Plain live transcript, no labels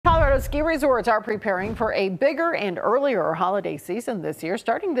ski resorts are preparing for a bigger and earlier holiday season this year,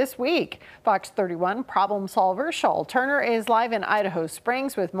 starting this week. Fox 31 problem solver Shaul Turner is live in Idaho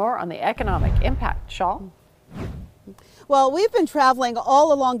Springs with more on the economic impact. Shaul? Well, we've been traveling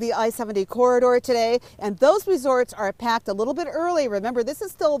all along the I-70 corridor today, and those resorts are packed a little bit early. Remember, this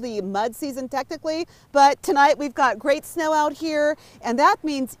is still the mud season technically, but tonight we've got great snow out here, and that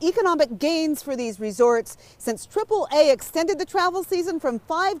means economic gains for these resorts since AAA extended the travel season from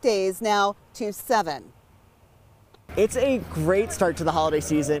 5 days now to 7. It's a great start to the holiday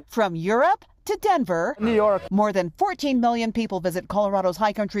season. From Europe to Denver, New York. More than 14 million people visit Colorado's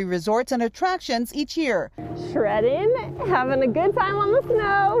high country resorts and attractions each year. Shredding, having a good time on the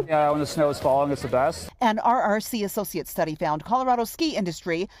snow. Yeah, when the snow is falling, it's the best. An RRC Associate study found Colorado's ski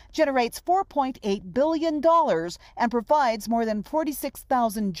industry generates $4.8 billion and provides more than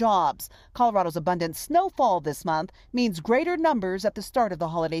 46,000 jobs. Colorado's abundant snowfall this month means greater numbers at the start of the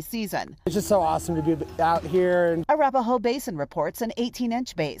holiday season. It's just so awesome to be out here. Arapahoe Basin reports an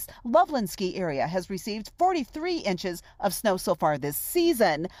 18-inch base. Loveland Ski area has received 43 inches of snow so far this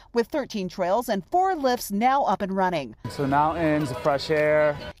season, with 13 trails and 4 lifts now up and running. So the mountains, the fresh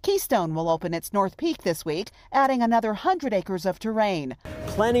air. Keystone will open its North Peak this week, adding another 100 acres of terrain.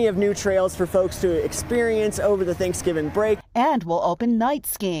 Plenty of new trails for folks to experience over the Thanksgiving break. And will open night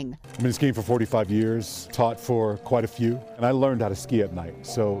skiing. I've been skiing for 45 years, taught for quite a few, and I learned how to ski at night,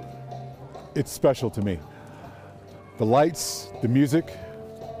 so it's special to me. The lights, the music,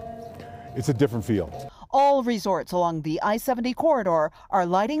 it's a different feel. All resorts along the I-70 corridor are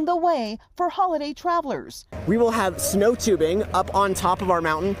lighting the way for holiday travelers. We will have snow tubing up on top of our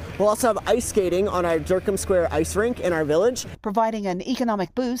mountain. We'll also have ice skating on our Durkham Square ice rink in our village, providing an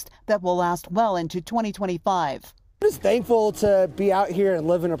economic boost that will last well into 2025. I'm just thankful to be out here and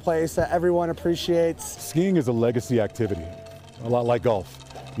live in a place that everyone appreciates. Skiing is a legacy activity, a lot like golf.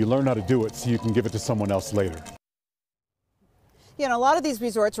 You learn how to do it so you can give it to someone else later. You know, a lot of these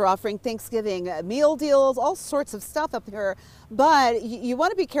resorts are offering Thanksgiving meal deals, all sorts of stuff up here, but you want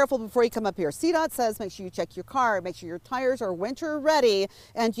to be careful before you come up here. CDOT says make sure you check your car, make sure your tires are winter ready,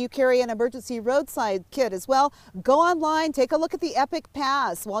 and you carry an emergency roadside kit as well. Go online, take a look at the Epic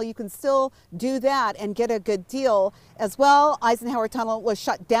Pass while you can still do that and get a good deal as well. Eisenhower Tunnel was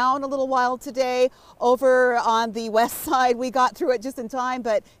shut down a little while today. Over on the west side, we got through it just in time,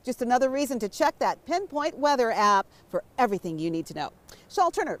 but just another reason to check that Pinpoint Weather app for everything you need to know.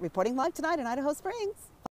 Shaul Turner reporting live tonight in Idaho Springs.